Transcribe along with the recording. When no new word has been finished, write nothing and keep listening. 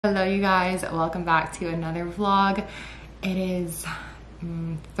Hello you guys, welcome back to another vlog. It is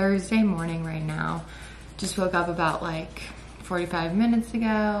Thursday morning right now. Just woke up about like 45 minutes ago.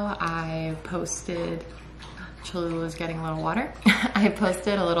 I posted, Cheel was getting a little water. I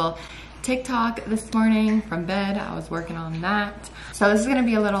posted a little TikTok this morning from bed. I was working on that. So this is gonna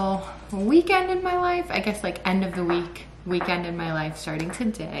be a little weekend in my life. I guess like end of the weekend in my life starting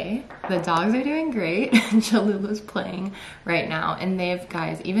today. The dogs are doing great. Cholula's playing right now, and they've,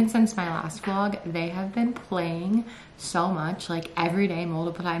 guys, even since my last vlog, they have been playing so much, like every day,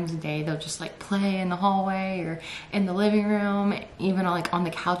 multiple times a day. They'll just like play in the hallway or in the living room, even like on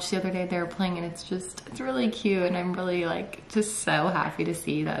the couch the other day they were playing, and it's really cute, and I'm really like just so happy to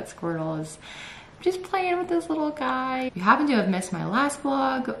see that Squirtle is just playing with this little guy. If you happen to have missed my last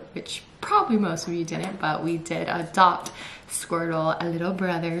vlog, which probably most of you didn't, but we did adopt Squirtle, a little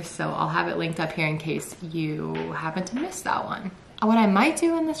brother, so I'll have it linked up here in case you happen to miss that one. What I might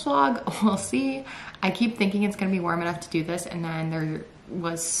do in this vlog, we'll see. I keep thinking it's gonna be warm enough to do this, and then there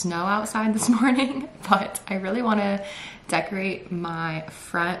was snow outside this morning, but I really wanna decorate my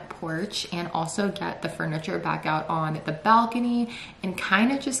front porch and also get the furniture back out on the balcony and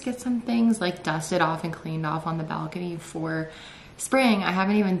kind of just get some things like dusted off and cleaned off on the balcony for spring. I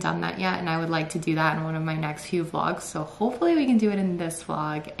haven't even done that yet, and I would like to do that in one of my next few vlogs, so hopefully we can do it in this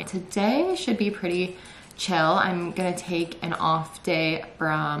vlog. Today should be pretty chill. I'm gonna take an off day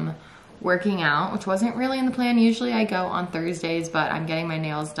from working out, which wasn't really in the plan. Usually I go on Thursdays, but I'm getting my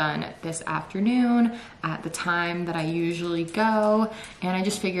nails done this afternoon at the time that I usually go, and I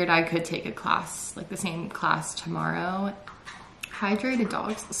just figured I could take a class, like the same class tomorrow. Hydrated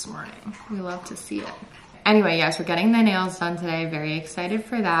dogs this morning. We love to see it. Anyway, yes, we're getting the nails done today. Very excited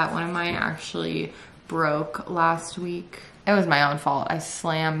for that. One of mine actually broke last week. It was my own fault. I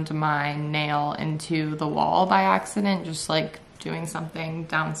slammed my nail into the wall by accident, just like doing something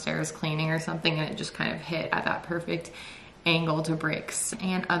downstairs, cleaning or something, and it just kind of hit at that perfect angle to breaks.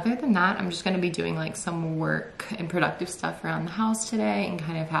 And other than that, I'm just gonna be doing like some work and productive stuff around the house today and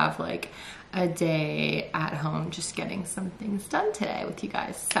kind of have like a day at home just getting some things done today with you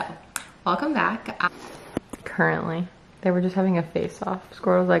guys. So welcome back. Currently, they were just having a face-off.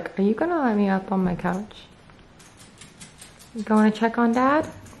 Squirrel's like, are you gonna let me up on my couch? You going to check on Dad?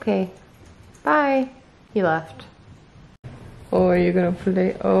 Okay, bye. He left. Oh, are you gonna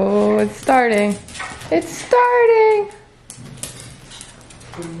play? Oh, it's starting. It's starting.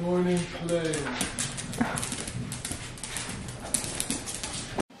 Good morning, play.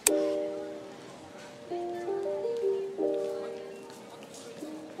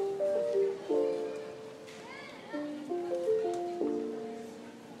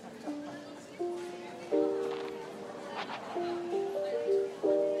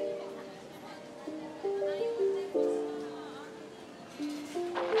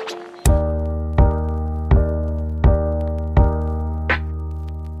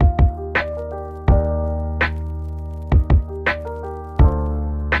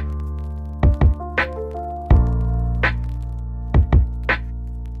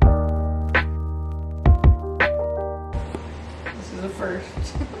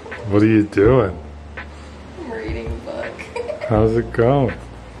 What are you doing? I'm reading a book. How's it going?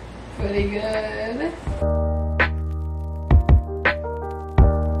 Pretty good.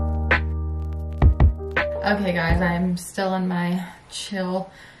 Okay guys, I'm still in my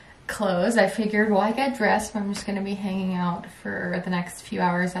chill clothes. I figured while I get dressed, I'm just gonna be hanging out for the next few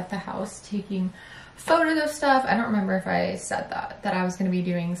hours at the house, taking photos of stuff. I don't remember if I said that I was gonna be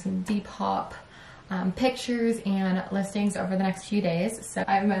doing some Depop pictures and listings over the next few days. So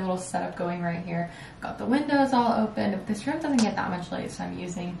I have my little setup going right here. Got the windows all open. This room doesn't get that much light, so I'm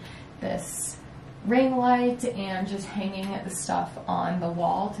using this ring light and just hanging the stuff on the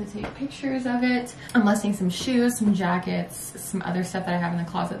wall to take pictures of it. I'm listing some shoes, some jackets, some other stuff that I have in the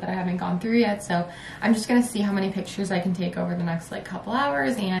closet that I haven't gone through yet. So I'm just gonna see how many pictures I can take over the next like couple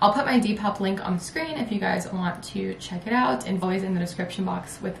hours, and I'll put my Depop link on the screen if you guys want to check it out, and always in the description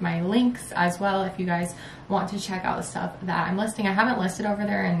box with my links as well if you guys want to check out the stuff that I'm listing. I haven't listed over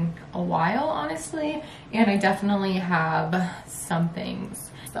there in a while, honestly, and I definitely have some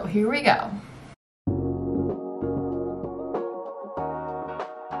things. So here we go.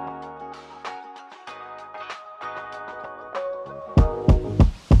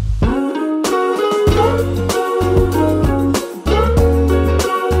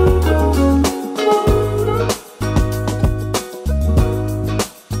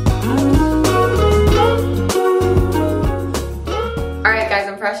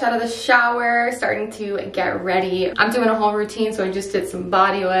 fresh out of the shower, starting to get ready. I'm doing a whole routine, so I just did some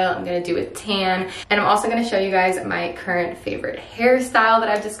body oil. I'm gonna do a tan, and I'm also gonna show you guys my current favorite hairstyle that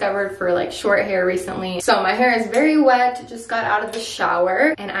I've discovered for like short hair recently. So my hair is very wet, just got out of the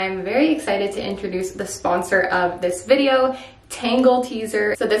shower, and I'm very excited to introduce the sponsor of this video, Tangle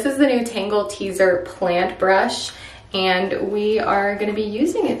Teezer. So this is the new Tangle Teezer plant brush, and we are gonna be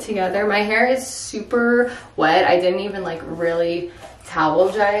using it together. My hair is super wet. I didn't even like really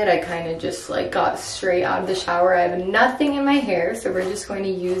towel dry it. I kind of just like got straight out of the shower. I have nothing in my hair, so we're just going to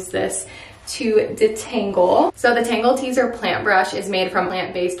use this to detangle. So the Tangle Teezer plant brush is made from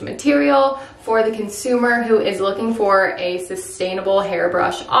plant-based material for the consumer who is looking for a sustainable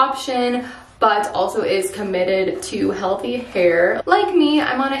hairbrush option, but also is committed to healthy hair. Like me,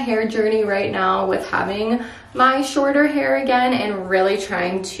 I'm on a hair journey right now with having my shorter hair again and really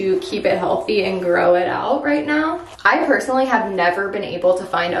trying to keep it healthy and grow it out right now. I personally have never been able to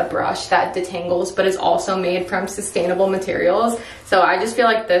find a brush that detangles but is also made from sustainable materials. So I just feel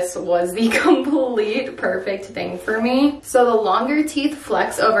like this was the complete perfect thing for me. So the longer teeth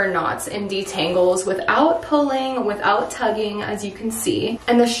flex over knots and detangles without pulling, without tugging, as you can see.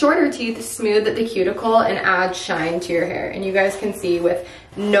 And the shorter teeth smooth the cuticle and add shine to your hair. And you guys can see with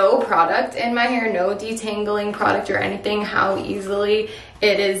no product in my hair, no detangling product or anything, how easily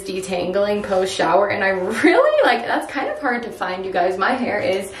it is detangling post shower. And I really like, that's kind of hard to find, you guys. My hair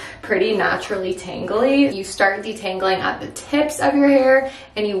is pretty naturally tangly. You start detangling at the tips of your hair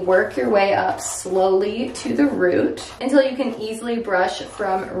and you work your way up slowly to the root until you can easily brush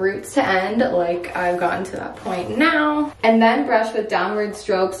from roots to end, like I've gotten to that point now, and then brush with downward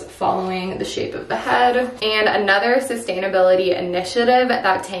strokes following the shape of the head. And another sustainability initiative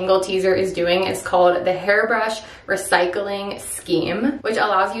that Tangle Teezer is doing is called the Hairbrush Recycling Scheme, which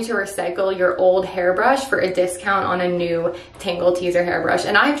allows you to recycle your old hairbrush for a discount on a new Tangle Teezer hairbrush.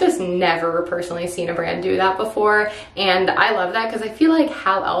 And I've just never personally seen a brand do that before, and I love that because I feel like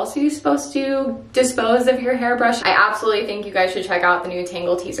how else are you supposed to dispose of your hairbrush? I absolutely think you guys should check out the new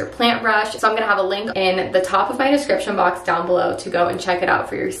Tangle Teezer plant brush. So I'm gonna have a link in the top of my description box down below to go and check it out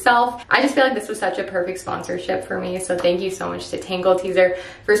for yourself. I just feel like this was such a perfect sponsorship for me, so thank you so much to Tangle Teezer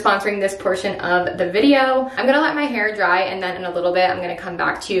for sponsoring this portion of the video. I'm gonna let my hair dry, and then in a little bit I'm gonna come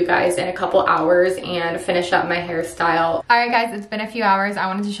back to you guys in a couple hours and finish up my hairstyle. All right guys, it's been a few hours. I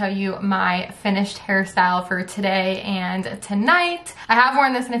wanted to show you my finished hairstyle for today and tonight. I have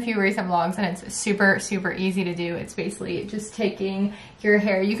worn this in a few recent vlogs and it's super, super easy to do. It's basically just taking your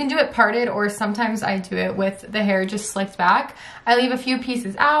hair. You can do it parted, or sometimes I do it with the hair just slicked back. I leave a few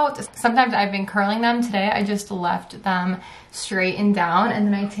pieces out. Sometimes I've been curling them. Today I just left them straight and down, and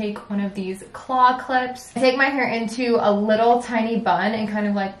then I take one of these claw clips. I take my hair into a little tiny bun and kind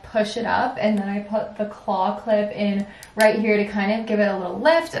of like push it up, and then I put the claw clip in right here to kind of give it a little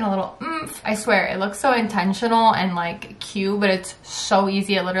lift and a little oomph. I swear, it looks so intentional and like cute, but it's so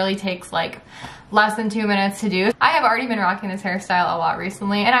easy. It literally takes like less than 2 minutes to do. I have already been rocking this hairstyle a lot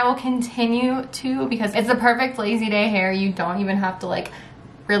recently, and I will continue to because it's the perfect lazy day hair. You don't even have to like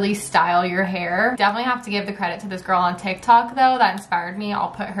really style your hair. Definitely have to give the credit to this girl on TikTok though that inspired me. I'll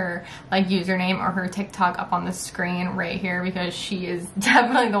put her like username or her TikTok up on the screen right here because she is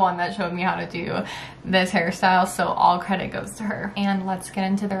definitely the one that showed me how to do this hairstyle, so all credit goes to her. And let's get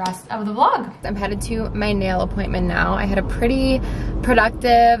into the rest of the vlog. I'm headed to my nail appointment now. I had a pretty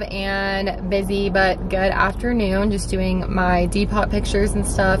productive and busy but good afternoon just doing my Depop pictures and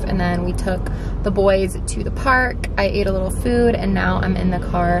stuff, and then we took the boys to the park. I ate a little food and now I'm in the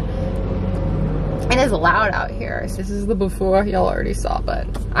car. It is loud out here. So this is the before, y'all already saw, but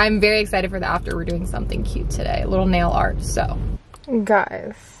I'm very excited for the after. We're doing something cute today, a little nail art. So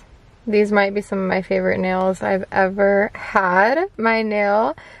guys, these might be some of my favorite nails I've ever had. My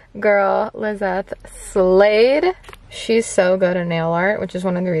nail girl Lizette slayed. She's so good at nail art, which is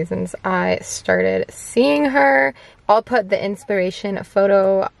one of the reasons I started seeing her. I'll put the inspiration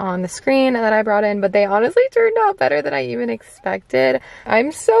photo on the screen that I brought in, but they honestly turned out better than I even expected.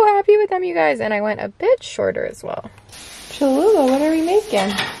 I'm so happy with them, you guys, and I went a bit shorter as well. Cholula, what are we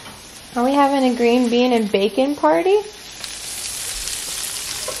making? Are we having a green bean and bacon party?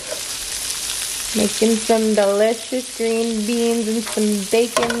 Making some delicious green beans and some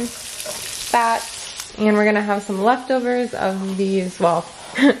bacon fat. And we're gonna have some leftovers of these, well,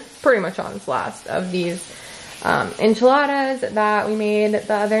 pretty much on this last of these enchiladas that we made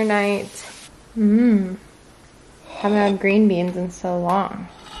the other night. Haven't had green beans in so long.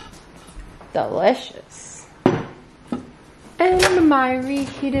 Delicious. And my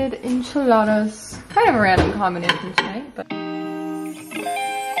reheated enchiladas. Kind of a random combination tonight, but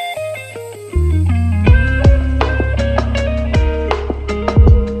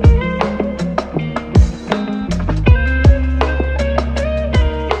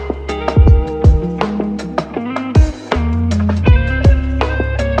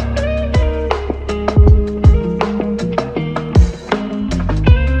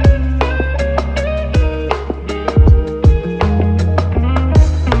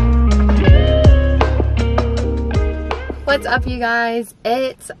up, you guys?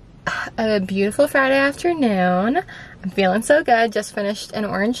 It's a beautiful Friday afternoon. I'm feeling so good. Just finished an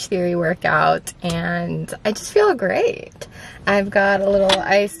Orange Theory workout and I just feel great. I've got a little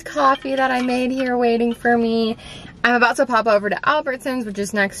iced coffee that I made here waiting for me. I'm about to pop over to Albertsons, which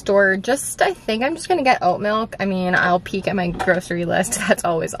is next door. I think I'm just gonna get oat milk. I mean, I'll peek at my grocery list, that's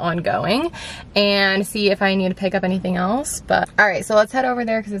always ongoing, and see if I need to pick up anything else. But all right, so let's head over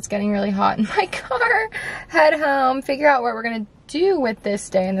there because it's getting really hot in my car. Head home, figure out what we're gonna do with this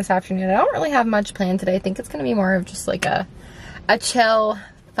day and this afternoon. I don't really have much planned today. I think it's gonna be more of just like a chill,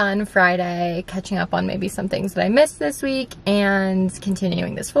 fun Friday, catching up on maybe some things that I missed this week and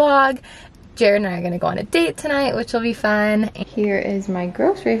continuing this vlog. Jared and I are gonna go on a date tonight, which will be fun. Here is my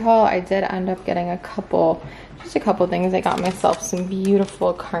grocery haul. I did end up getting just a couple things. I got myself some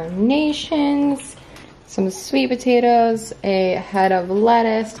beautiful carnations, some sweet potatoes, a head of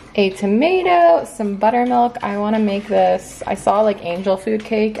lettuce, a tomato, some buttermilk. I wanna make this, I saw like angel food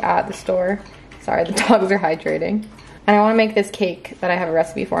cake at the store. Sorry, the dogs are hydrating. And I wanna make this cake that I have a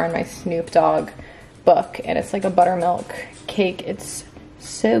recipe for in my Snoop Dogg book. And it's like a buttermilk cake. It's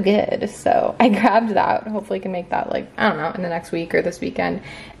so good. So I grabbed that. Hopefully I can make that, like, I don't know, in the next week or this weekend.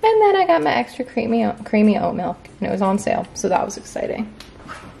 And then I got my extra creamy oat milk and it was on sale. So that was exciting.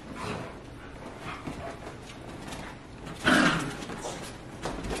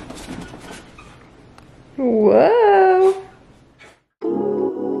 Whoa.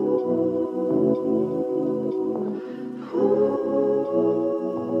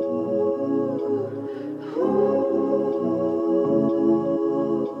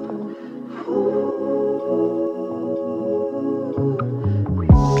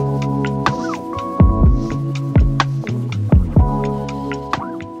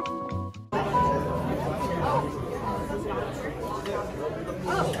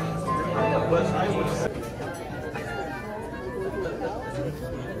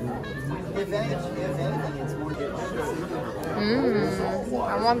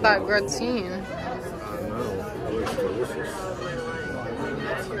 I want that gratine. I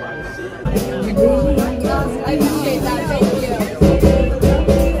appreciate that, thank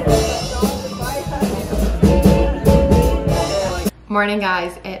you. Morning,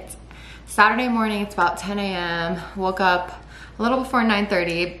 guys. It's Saturday morning. It's about 10 a.m. Woke up a little before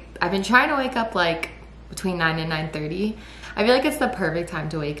 9:30. I've been trying to wake up like between 9 and 9:30. I feel like it's the perfect time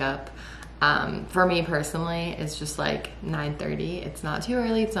to wake up. For me personally, it's just like 9:30. It's not too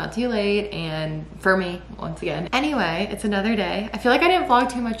early, it's not too late, and for me, once again. Anyway, it's another day. I feel like I didn't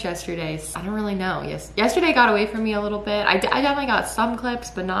vlog too much yesterday. So I don't really know. Yesterday got away from me a little bit. I definitely got some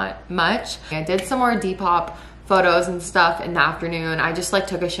clips, but not much. I did some more Depop photos and stuff in the afternoon. I just like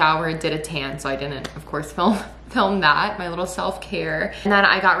took a shower and did a tan, so I didn't, of course, film that, my little self-care. And then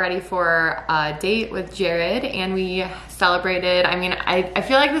I got ready for a date with Jared and we celebrated. I mean, I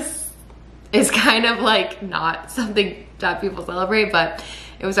feel like this is kind of like not something that people celebrate, but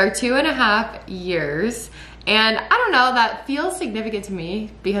it was our 2.5 years. And I don't know, that feels significant to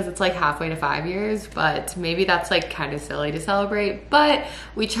me because it's like halfway to 5 years, but maybe that's like kind of silly to celebrate. But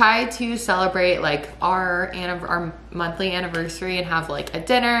we try to celebrate like our monthly anniversary and have like a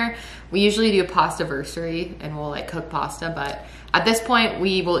dinner. We usually do a pasta-versary and we'll like cook pasta, but at this point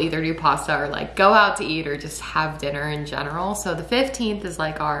we will either do pasta or like go out to eat or just have dinner in general. So the 15th is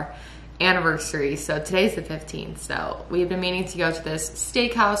like our anniversary, so today's the 15th. So we've been meaning to go to this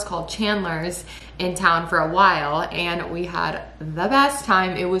steakhouse called Chandler's in town for a while and we had the best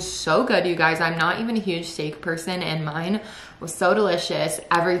time. It was so good, you guys. I'm not even a huge steak person and mine was so delicious.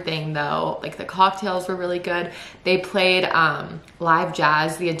 Everything though, like the cocktails were really good. They played live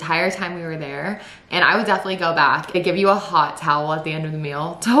jazz the entire time we were there and I would definitely go back. They give you a hot towel at the end of the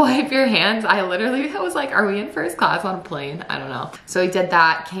meal to wipe your hands. I was like, are we in first class on a plane? I don't know. So we did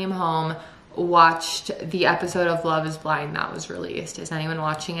that, came home, watched the episode of Love is Blind that was released. Is anyone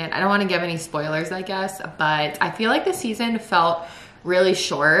watching it? I don't want to give any spoilers, I guess, but I feel like the season felt really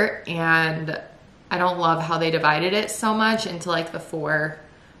short and I don't love how they divided it so much into like the 4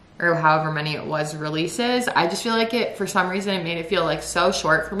 or however many it was releases. I just feel like it, for some reason, it made it feel like so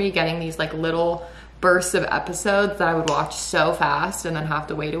short for me, getting these like little bursts of episodes that I would watch so fast and then have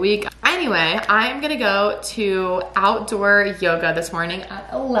to wait a week. Anyway, I'm gonna go to outdoor yoga this morning at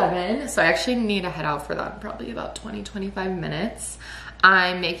 11. So I actually need to head out for that in probably about 20-25 minutes.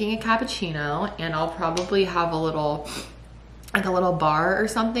 I'm making a cappuccino and I'll probably have a little bar or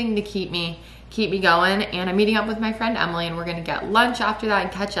something to keep me going. And I'm meeting up with my friend Emily and we're gonna get lunch after that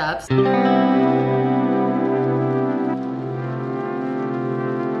and catch up.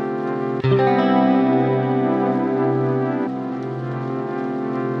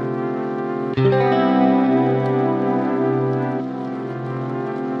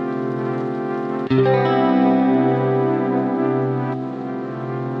 Just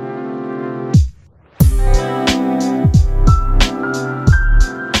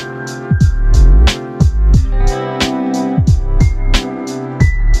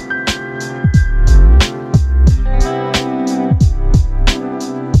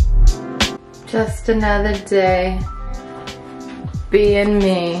another day being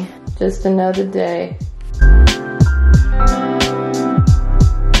me. Just another day.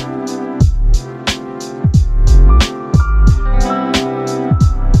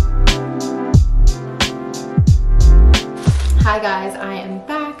 Hi guys, I am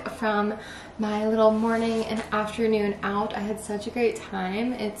back from my little morning and afternoon out. I had such a great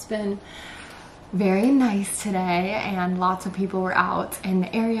time. It's been very nice today and lots of people were out in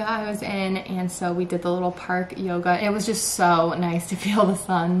the area I was in, and so we did the little park yoga. It was just so nice to feel the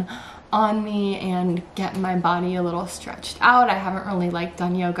sun on me and get my body a little stretched out. I haven't really like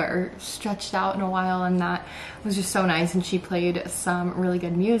done yoga or stretched out in a while, and that was just so nice. And she played some really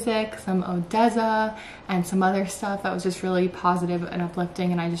good music, some Odessa and some other stuff that was just really positive and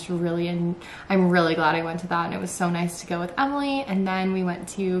uplifting, and I'm really glad I went to that, and it was so nice to go with Emily. And then we went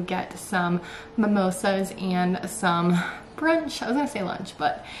to get some mimosas and some brunch. I was gonna say lunch,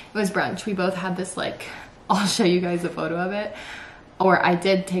 but it was brunch. We both had this, like, I'll show you guys a photo of it. Or I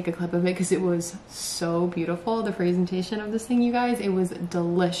did take a clip of it because it was so beautiful, the presentation of this thing, you guys. It was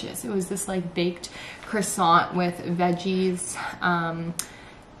delicious. It was this like baked croissant with veggies.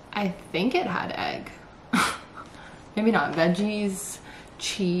 I think it had egg. Maybe not veggies,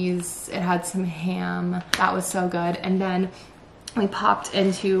 cheese. It had some ham. That was so good. And then we popped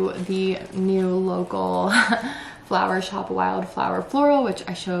into the new local flower shop, Wildflower Floral, which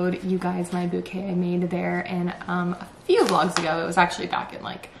I showed you guys my bouquet I made there in a few vlogs ago. It was actually back in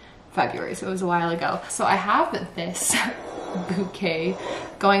like February, so it was a while ago. So I have this bouquet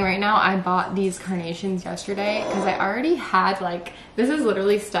going right now. I bought these carnations yesterday because I already had, like, this is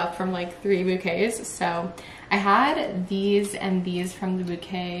literally stuff from like 3 bouquets. So I had these and these from the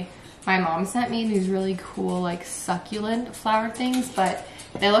bouquet my mom sent me, these really cool like succulent flower things, but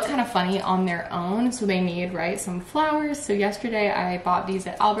they look kind of funny on their own, so they need, right, some flowers. So yesterday I bought these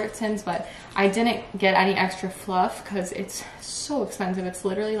at Albertsons, but I didn't get any extra fluff because it's so expensive. It's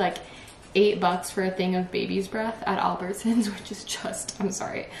literally like $8 for a thing of baby's breath at Albertsons, which is just, I'm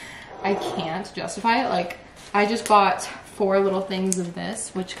sorry, I can't justify it. Like, I just bought 4 little things of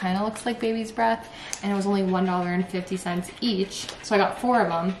this, which kind of looks like baby's breath, and it was only $1.50 each. So I got 4 of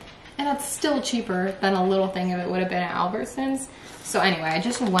them, and that's still cheaper than a little thing of it would have been at Albertsons. So anyway, I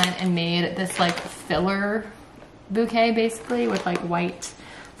just went and made this like filler bouquet basically with like white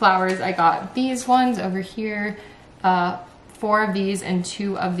flowers. I got these ones over here, 4 of these and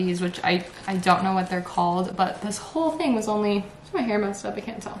 2 of these, which I don't know what they're called, but this whole thing was only, is my hair messed up? I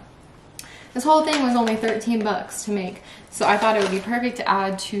can't tell. This whole thing was only 13 bucks to make. So I thought it would be perfect to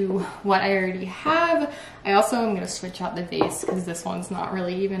add to what I already have. I also am gonna switch out the vase because this one's not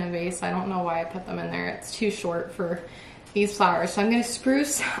really even a vase. I don't know why I put them in there. It's too short for these flowers. So I'm gonna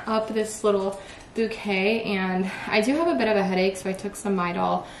spruce up this little bouquet, and I do have a bit of a headache, so I took some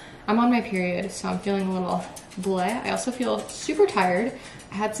Midol. I'm on my period, so I'm feeling a little bleh. I also feel super tired.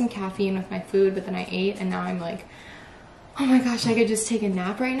 I had some caffeine with my food, but then I ate, and now I'm like, oh my gosh, I could just take a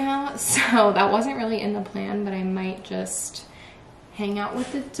nap right now. So that wasn't really in the plan, but I might just hang out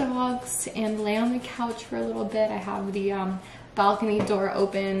with the dogs and lay on the couch for a little bit. I have the balcony door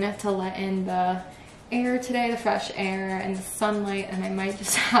open to let in the air today, the fresh air and the sunlight, and I might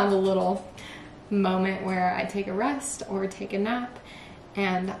just have a little moment where I take a rest or take a nap,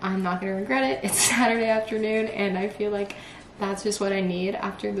 and I'm not gonna regret it. It's Saturday afternoon, and I feel like that's just what I need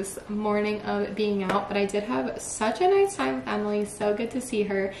after this morning of being out. But I did have such a nice time with Emily, so good to see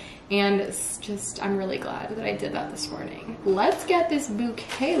her, and it's just, I'm really glad that I did that this morning. Let's get this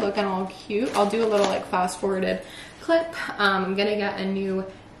bouquet looking all cute. I'll do a little like fast forwarded clip. I'm gonna get a new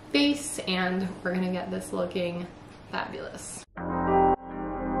base, and we're gonna get this looking fabulous.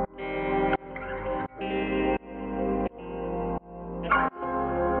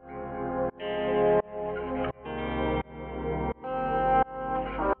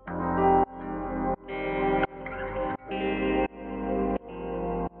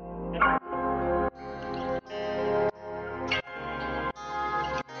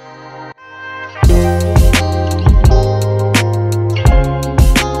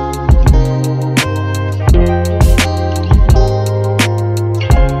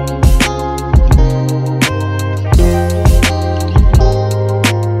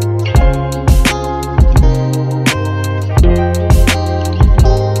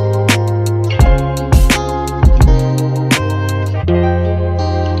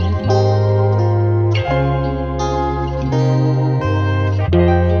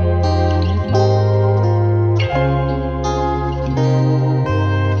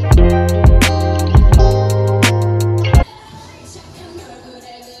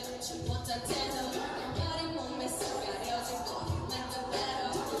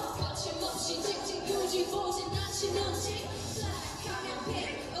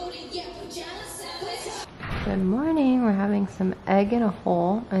 Good morning. We're having some egg in a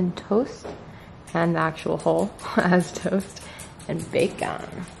hole and toast, and the actual hole as toast and bacon.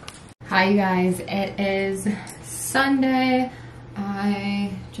 Hi you guys, it is Sunday.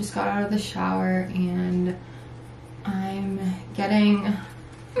 I just got out of the shower and I'm getting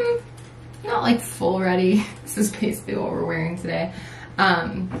not like full ready. This is basically what we're wearing today.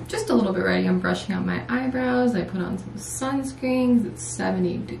 Just a little bit ready. I'm brushing out my eyebrows. I put on some sunscreen. It's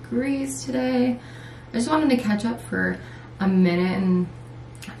 70 degrees today. I just wanted to catch up for a minute and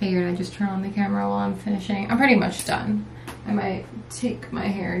I figured I'd just turn on the camera while I'm finishing. I'm pretty much done. I might take my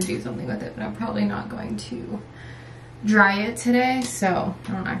hair and do something with it, but I'm probably not going to dry it today, so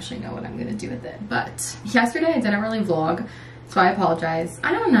I don't actually know what I'm gonna do with it. But yesterday I didn't really vlog, so I apologize.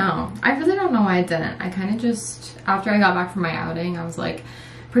 I don't know. I really don't know why I didn't. I kind of just, after I got back from my outing, I was like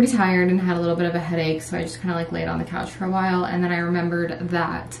pretty tired and had a little bit of a headache, so I just kind of like laid on the couch for a while, and then I remembered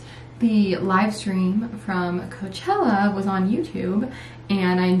that the live stream from Coachella was on YouTube,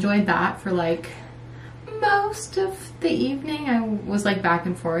 and I enjoyed that for like most of the evening. I was like back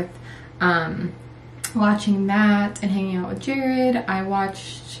and forth watching that and hanging out with Jared. I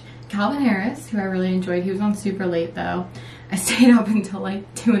watched Calvin Harris, who I really enjoyed. He was on super late though. I stayed up until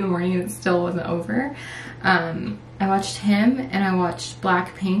like 2 in the morning and it still wasn't over. I watched him and I watched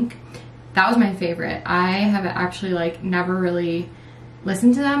Blackpink. That was my favorite. I have actually like never really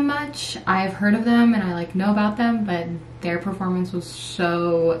listened to them much. I've heard of them and I like know about them, but their performance was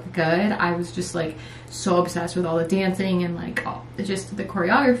so good. I was just like so obsessed with all the dancing and like just the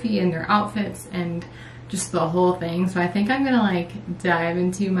choreography and their outfits and just the whole thing. So I think I'm gonna like dive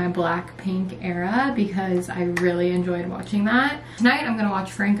into my Blackpink era because I really enjoyed watching that. Tonight I'm gonna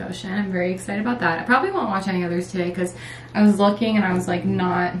watch Frank Ocean. I'm very excited about that. I probably won't watch any others today because I was looking and I was like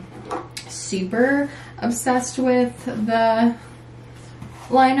not super obsessed with the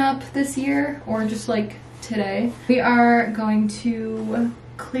lineup this year or just like today. We are going to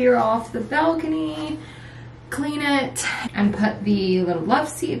clear off the balcony, clean it, and put the little love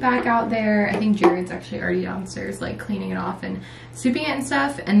seat back out there. I think Jared's actually already downstairs like cleaning it off and sweeping it and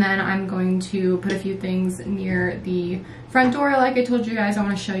stuff, and then I'm going to put a few things near the front door. Like I told you guys, I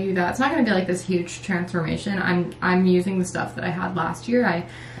want to show you that it's not going to be like this huge transformation. I'm using the stuff that I had last year. I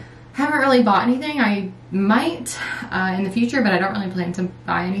haven't really bought anything. I might in the future, but I don't really plan to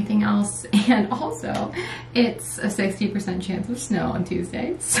buy anything else. And also, it's a 60% chance of snow on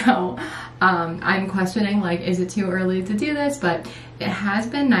Tuesday. So I'm questioning, like, is it too early to do this? But it has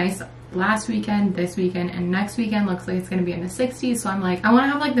been nice last weekend, this weekend, and next weekend looks like it's going to be in the 60s. So I'm like, I want to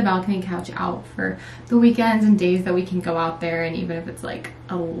have like the balcony couch out for the weekends and days that we can go out there, and even if it's like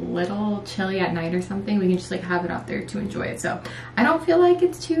a little chilly at night or something, we can just like have it out there to enjoy it. So I don't feel like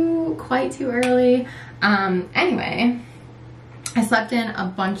it's quite too early. Anyway, I slept in a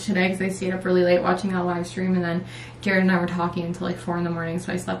bunch today because I stayed up really late watching that live stream, and then Jared and I were talking until like 4 in the morning,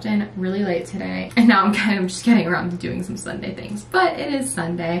 so I slept in really late today, and now I'm kind of just getting around to doing some Sunday things. But it is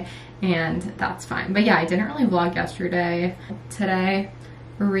Sunday, and that's fine. But yeah, I didn't really vlog yesterday. Today,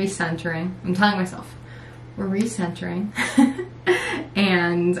 we're recentering. I'm telling myself, we're recentering,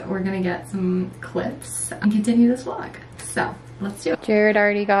 and we're gonna get some clips and continue this vlog. So let's do it. Jared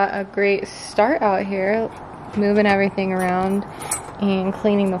already got a great start out here, moving everything around and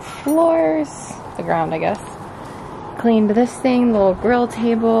cleaning the floors, the ground I guess. Cleaned this thing, the little grill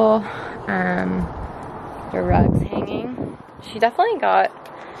table, the rugs hanging. She definitely got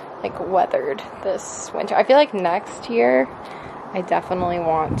like weathered this winter. I feel like next year I definitely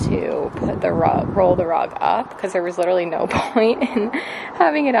want to put the rug, roll the rug up, because there was literally no point in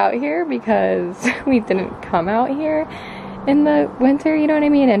having it out here because we didn't come out here in the winter, you know what I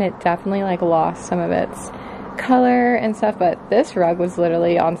mean? And it definitely like lost some of its color and stuff. But this rug was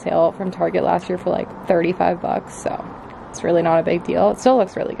literally on sale from Target last year for like 35 bucks, so it's really not a big deal. It still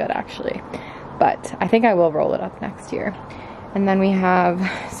looks really good actually, but I think I will roll it up next year. And then we have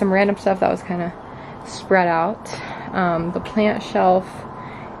some random stuff that was kind of spread out, the plant shelf,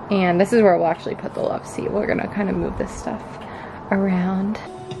 and this is where we'll actually put the love seat. We're gonna kind of move this stuff around.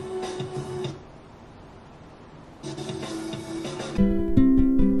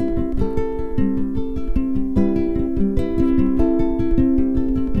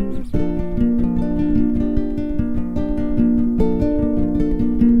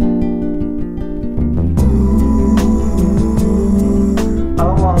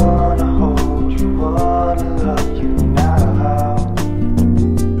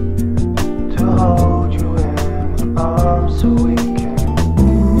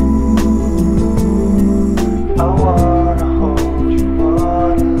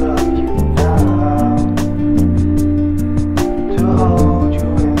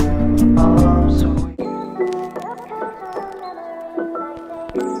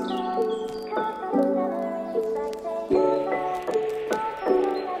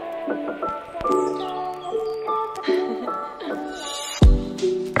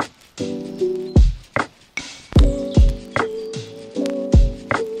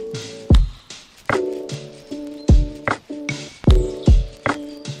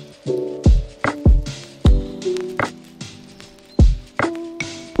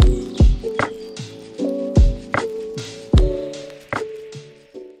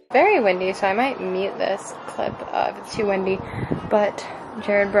 Very windy, so I might mute this clip if it's too windy, but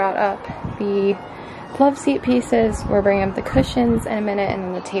Jared brought up the love seat pieces. We're bringing up the cushions in a minute, and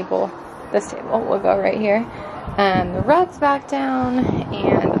then the table, this table will go right here. The rug's back down,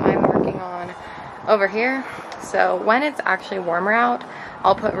 and I'm working on over here. So when it's actually warmer out,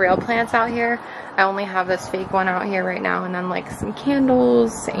 I'll put real plants out here. I only have this fake one out here right now, and then like some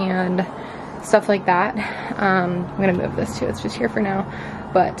candles and stuff like that. I'm gonna move this too, it's just here for now,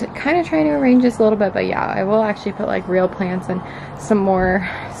 but kind of trying to arrange this a little bit. But yeah, I will actually put like real plants and some more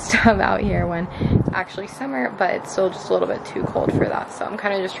stuff out here when it's actually summer, but it's still just a little bit too cold for that. So I'm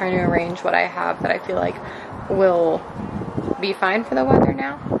kind of just trying to arrange what I have that I feel like will be fine for the weather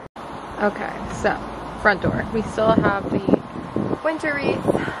now. Okay, so front door, we still have the winter wreath,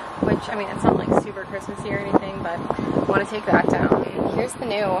 which, I mean, it's not like super Christmassy or anything, but I want to take that down. Here's the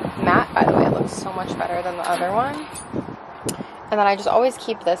new mat, by the way. It looks so much better than the other one. And then I just always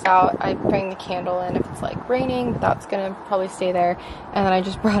keep this out. I bring the candle in if it's like raining, but that's gonna probably stay there. And then I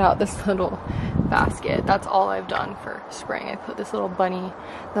just brought out this little basket. That's all I've done for spring. I put this little bunny,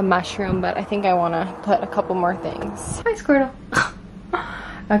 the mushroom, but I think I want to put a couple more things. Hi, Squirtle.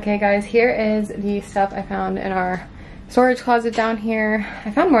 Okay, guys, here is the stuff I found in our storage closet down here.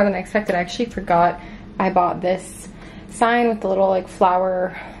 I found more than I expected. I actually forgot I bought this sign with the little like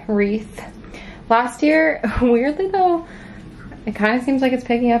flower wreath last year. Weirdly though, it kind of seems like it's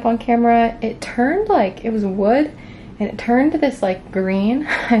picking up on camera. It turned like, it was wood and it turned to this like green.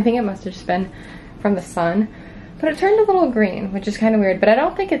 I think it must have just been from the sun, but it turned a little green, which is kind of weird, but I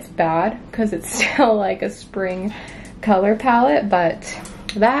don't think it's bad because it's still like a spring color palette. But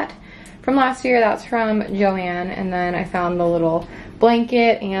that from last year, that's from Joann. And then I found the little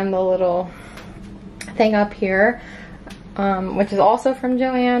blanket and the little thing up here, which is also from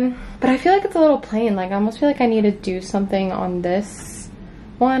Joann. But I feel like it's a little plain. Like I almost feel like I need to do something on this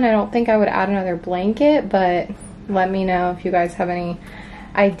one. I don't think I would add another blanket, but let me know if you guys have any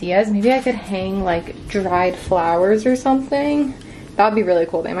ideas. Maybe I could hang like dried flowers or something. That would be really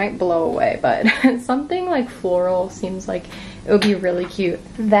cool. They might blow away, but something like floral seems like it would be really cute.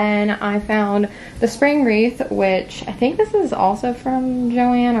 Then I found the spring wreath, which I think this is also from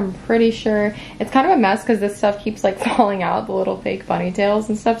Joann. I'm pretty sure. It's kind of a mess because this stuff keeps like falling out, the little fake bunny tails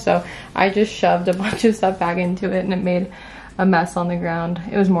and stuff. So I just shoved a bunch of stuff back into it and it made a mess on the ground.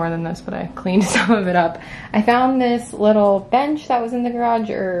 It was more than this, but I cleaned some of it up. I found this little bench that was in the garage,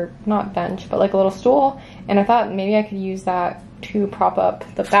 or not bench, but like a little stool. And I thought maybe I could use that to prop up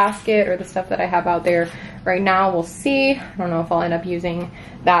the basket or the stuff that I have out there right now. We'll see. I don't know if I'll end up using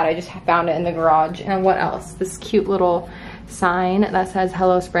that. I just found it in the garage. And what else? This cute little sign that says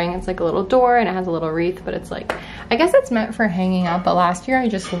Hello Spring. It's like a little door and it has a little wreath, but it's like, I guess it's meant for hanging up, but last year I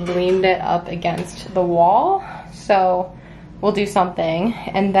just leaned it up against the wall. So we'll do something.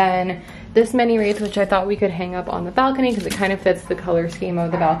 And then this mini wreath, which I thought we could hang up on the balcony because it kind of fits the color scheme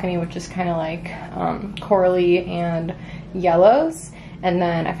of the balcony, which is kind of like corally and yellows. And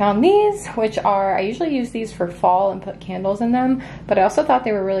then I found these, which are, I usually use these for fall and put candles in them, but I also thought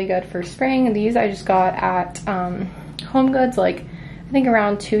they were really good for spring. These I just got at Home Goods like I think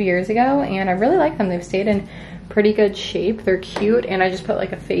around 2 years ago, and I really like them. They've stayed in pretty good shape. They're cute, and I just put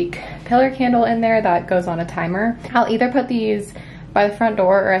like a fake pillar candle in there that goes on a timer. I'll either put these by the front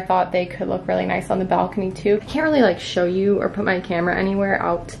door, or I thought they could look really nice on the balcony too. I can't really like show you or put my camera anywhere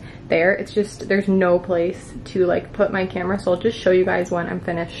out there. It's just, there's no place to like put my camera, so I'll just show you guys when I'm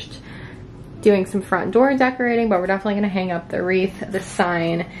finished doing some front door decorating. But we're definitely gonna hang up the wreath, the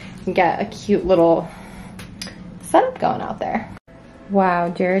sign, and get a cute little setup going out there. Wow,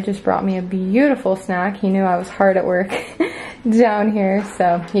 Jared just brought me a beautiful snack. He knew I was hard at work down here,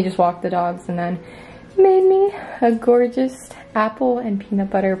 so he just walked the dogs and then made me a gorgeous apple and peanut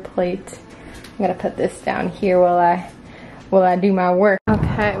butter plate. I'm gonna put this down here while I do my work.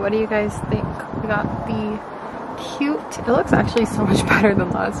 Okay, what do you guys think? We got the cute, it looks actually so much better than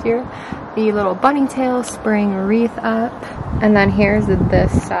last year, the little bunny tail spring wreath up. And then here's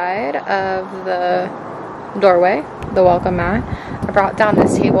this side of the doorway, the welcome mat. I brought down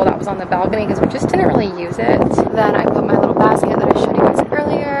this table that was on the balcony because we just didn't really use it. Then I put my little basket that I showed you guys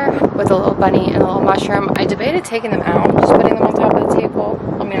earlier with a little bunny and a little mushroom. I debated taking them out, just putting them on top of the table.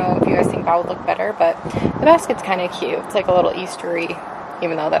 Let me know if you guys think that would look better, but the basket's kind of cute. It's like a little Eastery,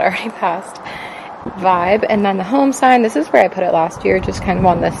 even though that already passed, vibe. And then the home sign, this is where I put it last year, just kind of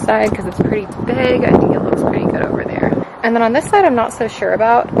on this side because it's pretty big. I think it looks pretty good over there. And then on this side, I'm not so sure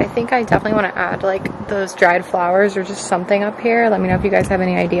about. I think I definitely want to add like those dried flowers or just something up here. Let me know if you guys have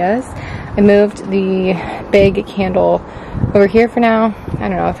any ideas. I moved the big candle over here for now. I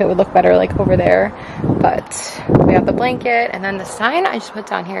don't know if it would look better like over there, but we have the blanket, and then the sign I just put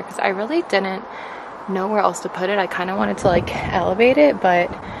down here because I really didn't know where else to put it. I kind of wanted to like elevate it, but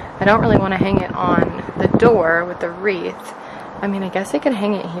I don't really want to hang it on the door with the wreath. I mean, I guess I could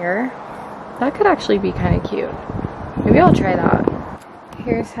hang it here. That could actually be kind of cute. Maybe I'll try that.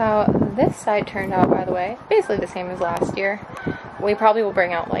 Here's how this side turned out, by the way. Basically the same as last year. We probably will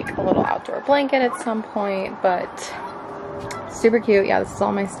bring out like a little outdoor blanket at some point, but super cute. Yeah, this is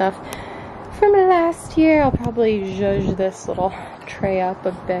all my stuff from last year. I'll probably zhuzh this little tray up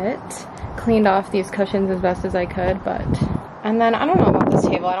a bit. Cleaned off these cushions as best as I could, but... And then, I don't know about this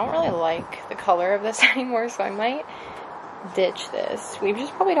table. I don't really like the color of this anymore, so I might ditch this. We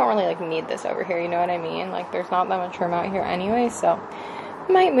just probably don't really like need this over here, you know what I mean? Like, there's not that much room out here anyway, so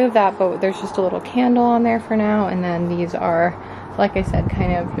might move that, but there's just a little candle on there for now. And then these are, like I said,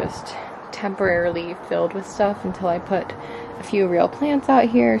 kind of just temporarily filled with stuff until I put a few real plants out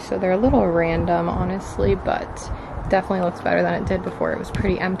here. So they're a little random, honestly, but definitely looks better than it did before. It was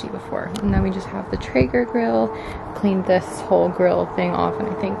pretty empty before. And then we just have the Traeger grill. Cleaned this whole grill thing off, and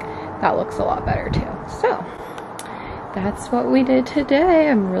I think that looks a lot better too. So that's what we did today.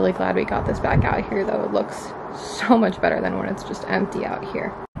 I'm really glad we got this back out here, though. It looks so much better than when it's just empty out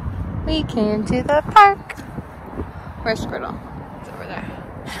here. We came to the park. Where's Squirtle? It's over there.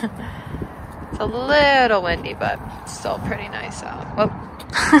 It's a little windy, but still pretty nice out. Whoa.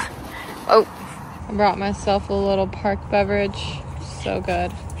 Oh, I brought myself a little park beverage. So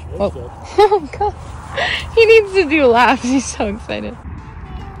good. Whoa. Oh God. He needs to do laps. He's so excited.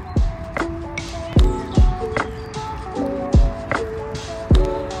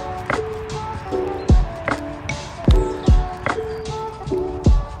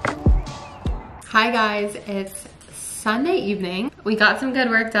 Hi guys, it's Sunday evening. We got some good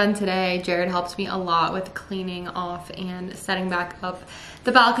work done today. Jared helped me a lot with cleaning off and setting back up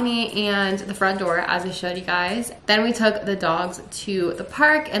the balcony and the front door, as I showed you guys. Then we took the dogs to the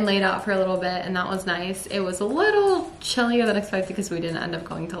park and laid out for a little bit, and that was nice. It was a little chillier than expected because we didn't end up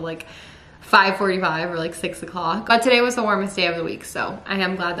going till like 5:45 or like 6 o'clock. But today was the warmest day of the week, so I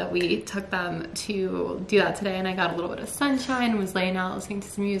am glad that we took them to do that today, and I got a little bit of sunshine, was laying out listening to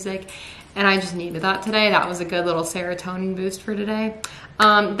some music, and I just needed that today. That was a good little serotonin boost for today.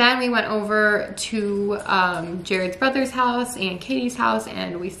 Then we went over to Jared's brother's house and Katie's house,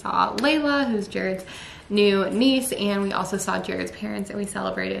 and we saw Layla, who's Jared's new niece, and we also saw Jared's parents, and we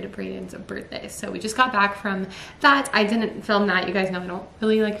celebrated Braden's birthday. So we just got back from that. I didn't film that. You guys know I don't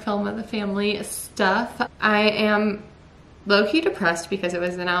really like film of the family stuff. I am low-key depressed because it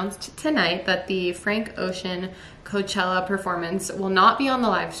was announced tonight that the Frank Ocean Coachella performance will not be on the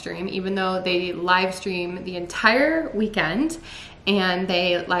live stream, even though they live stream the entire weekend and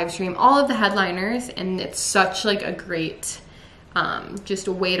they live stream all of the headliners, and it's such like a great just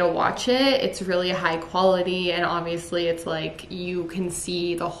a way to watch it. It's really high quality, and obviously it's like you can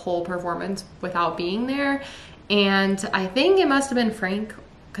see the whole performance without being there. And I think it must have been Frank,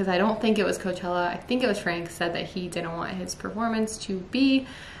 because I don't think it was Coachella. I think it was Frank said that he didn't want his performance to be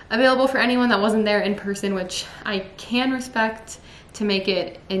available for anyone that wasn't there in person, which I can respect, to make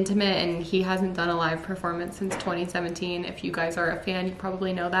it intimate. And he hasn't done a live performance since 2017. If you guys are a fan, you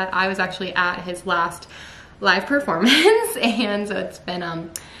probably know that. I was actually at his last live performance, and so it's been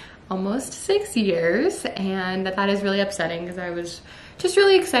almost 6 years, and that is really upsetting because I was just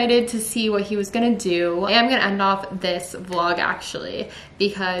really excited to see what he was gonna do. I am gonna end off this vlog actually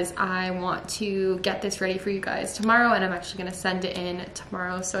because I want to get this ready for you guys tomorrow, and I'm actually gonna send it in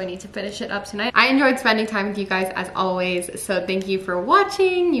tomorrow, so I need to finish it up tonight. I enjoyed spending time with you guys as always, so thank you for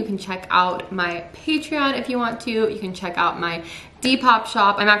watching. You can check out my Patreon if you want to. You can check out my Depop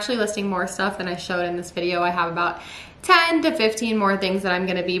shop. I'm actually listing more stuff than I showed in this video. I have about 10 to 15 more things that I'm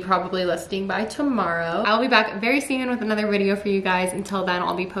gonna be probably listing by tomorrow. I'll be back very soon with another video for you guys. Until then,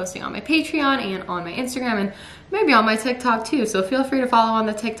 I'll be posting on my Patreon and on my Instagram, and maybe on my TikTok too. So feel free to follow on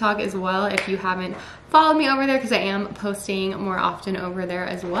the TikTok as well if you haven't followed me over there, because I am posting more often over there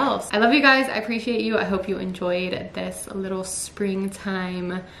as well. So I love you guys. I appreciate you. I hope you enjoyed this little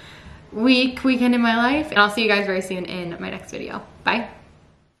springtime weekend in my life, and I'll see you guys very soon in my next video. Bye.